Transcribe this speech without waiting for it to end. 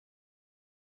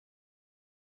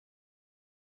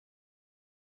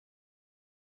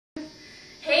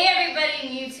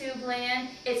everybody in YouTube land.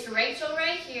 It's Rachel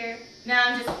right here. No,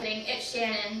 I'm just kidding. It's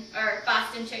Shannon, or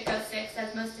Boston Chick 06,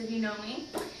 as most of you know me.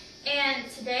 And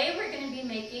today we're going to be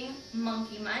making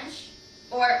monkey munch,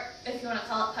 or if you want to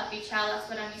call it puppy chow, that's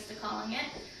what I'm used to calling it.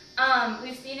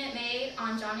 We've seen it made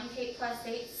on John and Kate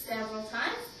 +8 several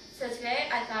times. So today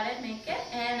I thought I'd make it,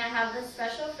 and I have this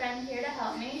special friend here to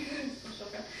help me. Special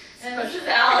friend. And this is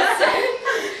Allison.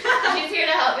 She's here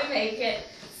to help me make it.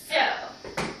 So,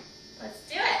 let's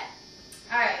do it.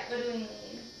 Alright, what do we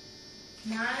need?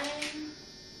 9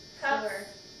 cups.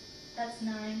 That's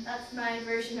 9. That's my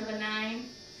version of a 9.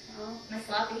 Oh. My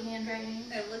sloppy handwriting.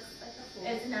 It looks like a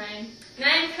 4. It's 9.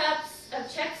 9 cups of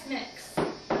Chex Mix.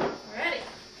 Alrighty.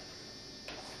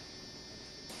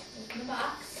 Open the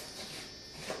box.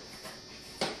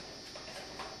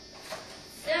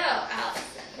 So,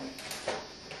 Allison,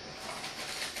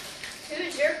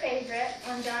 who's your favorite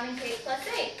on John and Kate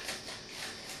 +8?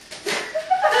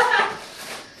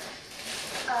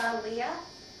 Leah.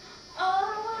 Oh, I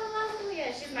love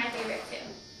Leah. She's my favorite too.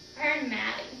 Her and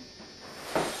Maddie.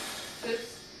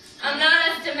 Oops. I'm not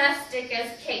as domestic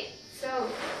as Kate, so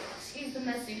excuse the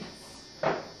messiness.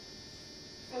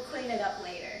 We'll clean it up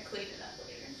later. Clean it up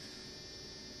later.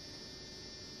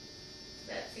 Is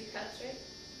that 2 cups, right?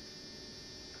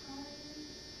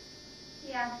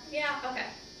 Yeah. Yeah, okay.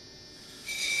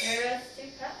 There goes 2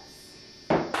 cups.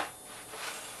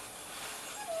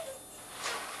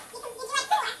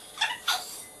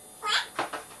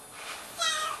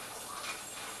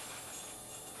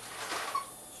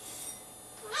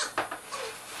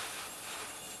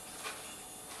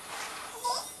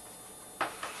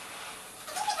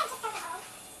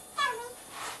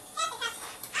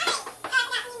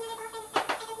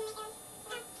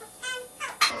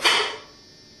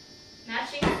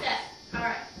 Matching set.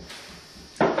 Alright.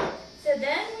 So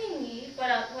then we need,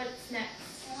 what's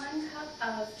next? 1 cup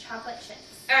of chocolate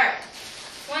chips. Alright.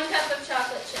 1 cup of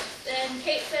chocolate chips. And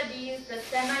Kate said to use the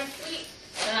semi-sweet,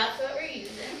 so that's what we're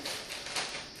using.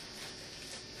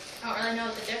 I don't really know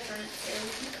what the difference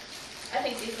is. I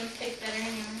think these ones taste better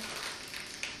anyway.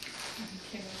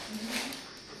 There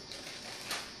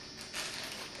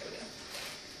we go.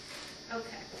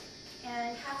 Okay.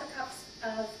 And 1/2 cup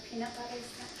of peanut butter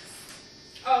snacks.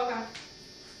 Oh, okay.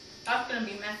 That's going to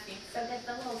be messy. So get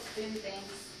the little spoon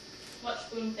things What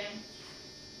spoon thing?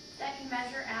 that you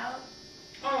measure out.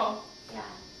 Oh. Yeah.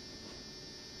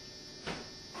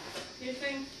 You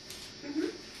think? Mm-hmm.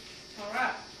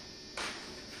 Alright.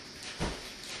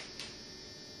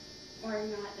 Or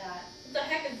not that. What the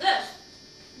heck is this?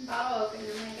 Bottle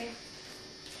opener, maybe.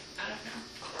 I don't know.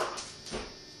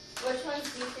 Which ones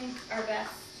do you think are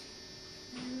best?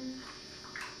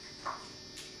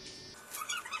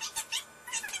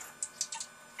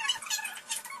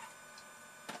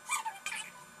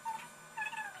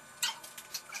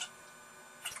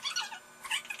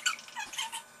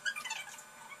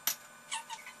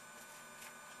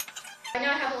 I know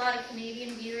I have a lot of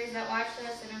Canadian viewers that watch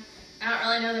this, and I don't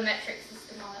really know the metric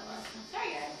system all that well. So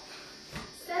sorry, guys.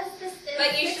 Says this is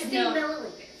But you 60 should know.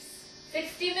 milliliters.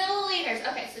 60 milliliters.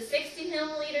 Okay, so 60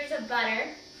 milliliters of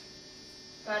butter.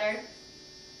 Butter.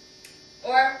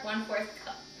 Or 1/4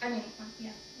 cup. I mean,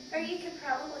 yeah. Or you could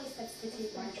probably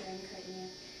substitute margarine, couldn't you?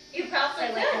 You probably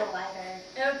For could. like a lighter.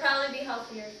 It would probably be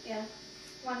healthier. Yeah.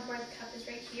 1/4 cup is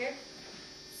right here.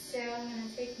 So I'm going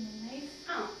to take my knife.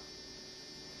 Oh.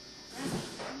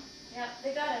 Yep,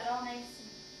 they got it all nice.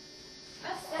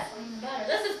 That's set on the butter.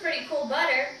 This is pretty cool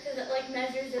butter because it like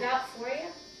measures it out for you.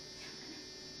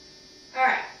 All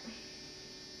right.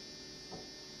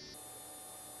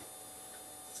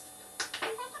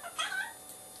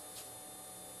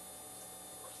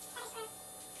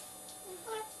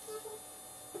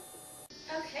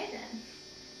 Okay then.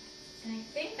 And I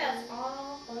think that's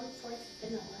all. 1/4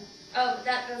 vanilla. Oh, but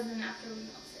that goes in after we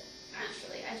melt it.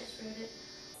 Actually, I just wrote it.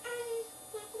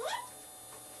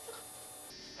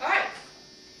 Alright.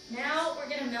 Now we're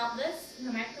going to melt this in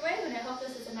the microwave, and I hope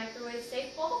this is a microwave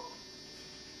safe bowl.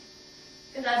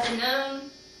 Because I've been known to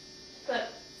put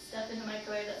stuff in the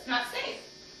microwave that's not safe.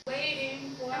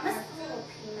 Waiting for That must be a little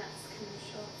Peanuts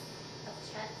commercial of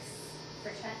Chex. For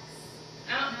Chex. I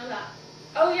don't know that.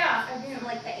 Oh yeah, I do. From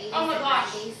like the 80s Oh my and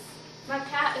gosh. 90s. My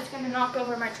cat is going to knock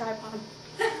over my tripod.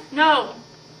 No.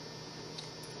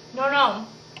 No, no.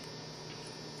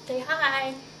 Say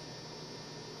hi.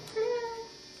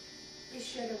 Be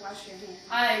sure to wash your hands.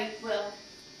 I will.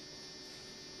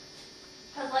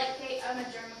 Because like Kate, I'm a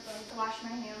germaphobe to wash my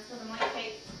hands. Because I'm like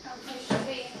Kate. You should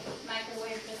be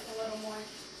microwave just a little more.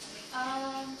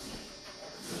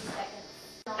 Second.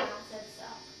 All that said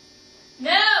stuff.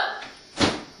 No!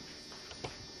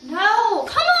 No!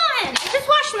 Come on! I just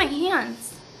washed my hands.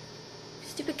 hands.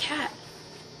 Stupid cat.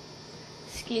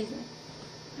 Excuse me.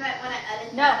 Might want to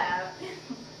edit No. that out.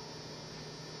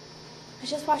 I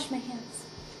just washed my hands.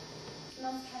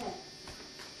 Smells kind of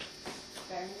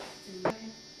burnt. Okay.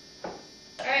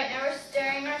 Alright, now we're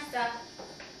stirring our stuff.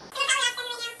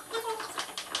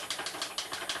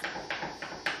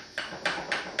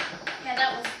 Yeah,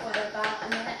 that was what, about a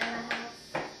minute and a half?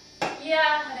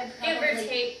 Yeah, But it give or probably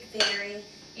take. vary.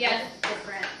 Yeah, with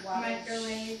different wattage.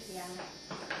 microwaves. Yeah.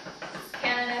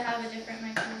 Canada have a different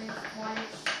microwave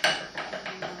wattage.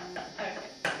 Okay.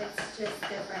 It's just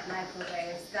different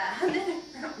microwaves that have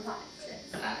different watches.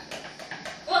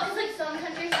 Well, because like some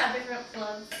countries have different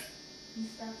plugs and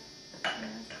stuff.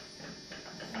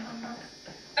 Yeah.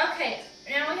 Okay,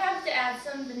 now we have to add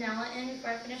some vanilla in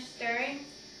before I finish stirring.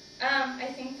 I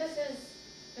think this is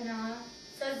vanilla.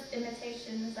 It says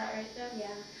imitation, is that right though?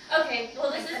 Yeah. Okay,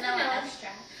 well this is vanilla.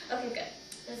 extract. Okay, good.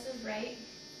 This is right.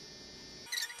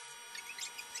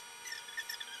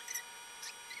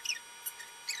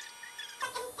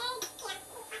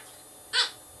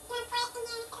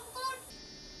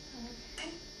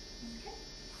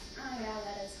 Oh yeah,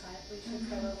 that is hot. We should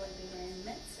probably be wearing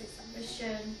mitts or something. We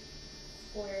should.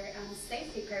 For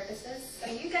safety purposes.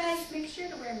 So you guys make sure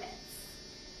to wear mitts.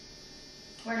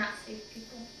 We're not safe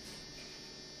people.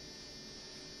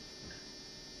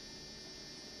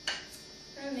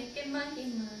 We're making monkey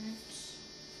munch.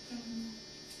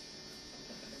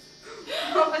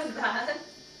 What was that?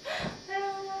 I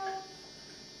don't know.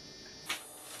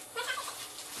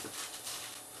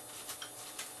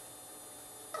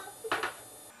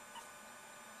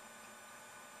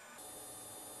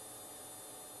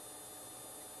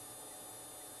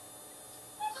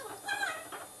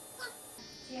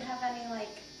 Do you have any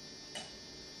like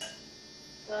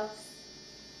gloves?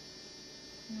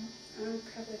 No.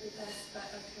 Probably be best, but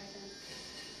okay then.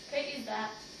 Could use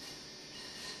that.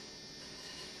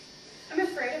 I'm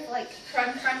afraid of like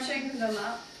crunching them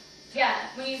up. Yeah,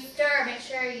 when you stir, make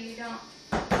sure you don't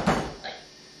like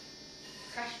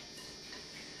crush it.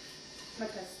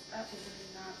 Because that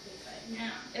would not be good. No,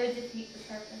 it would defeat the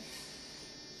purpose.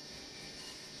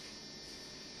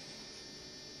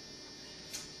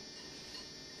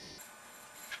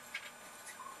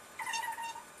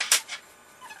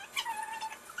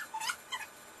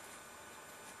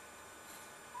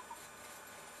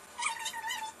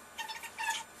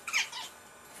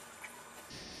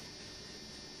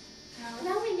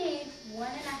 Now we need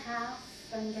 1.5,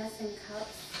 I'm guessing,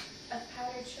 cups of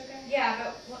powdered sugar. Yeah,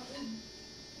 but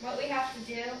what we have to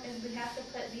do is we have to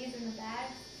put these in the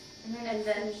bag and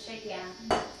then shake it.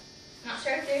 Yeah. Not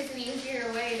sure if there's an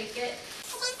easier way to get.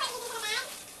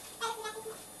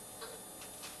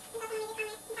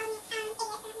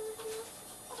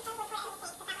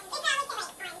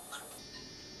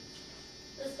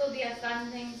 This will be a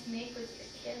fun thing to make with your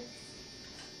kids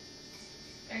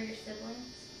or your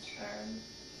siblings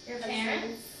or your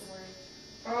parents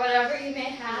or whatever you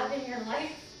may have in your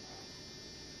life.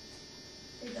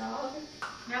 The dog.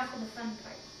 Now for the fun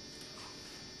part.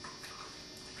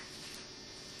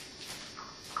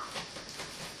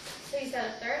 So you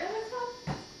said 1/3 of a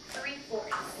cup? 3/4,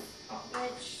 Oh.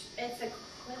 which its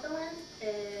equivalent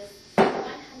is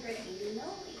 180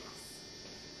 milliliters.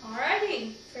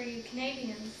 Alrighty, for you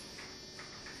Canadians.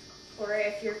 Or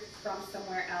if you're from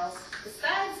somewhere else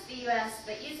besides the US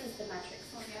that uses the metric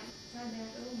system. Oh yeah. My bad.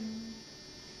 Oh man.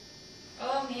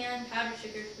 Oh man, powdered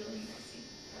sugar is really messy.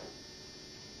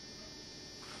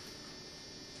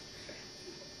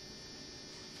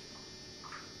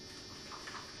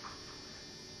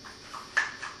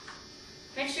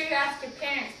 Make sure you ask your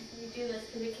parents before you do this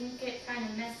because it can get kind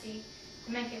of messy.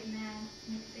 They might get mad,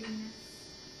 make a big mess.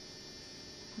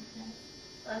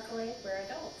 Luckily, we're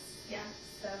adults. Yeah.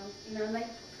 So, they'd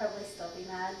probably still be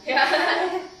mad.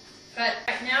 Yeah. But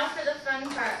now for the fun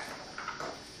part.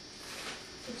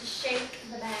 To just shake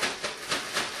the bag.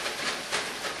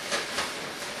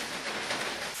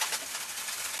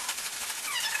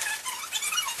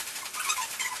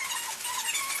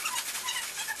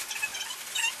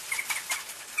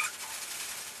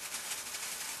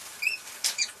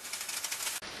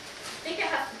 I think it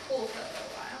has to cool for a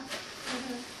little while.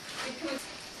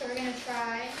 So we're going to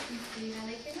try and see how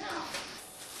they came out.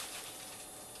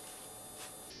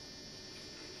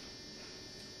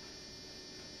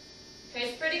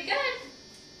 Tastes pretty good. I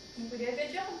think we did a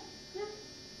good job. Yeah.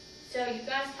 So you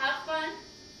guys have fun.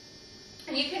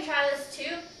 And you can try this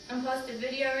too and post a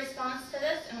video response to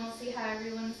this and we'll see how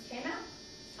everyone's came out.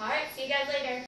 Alright, see you guys later.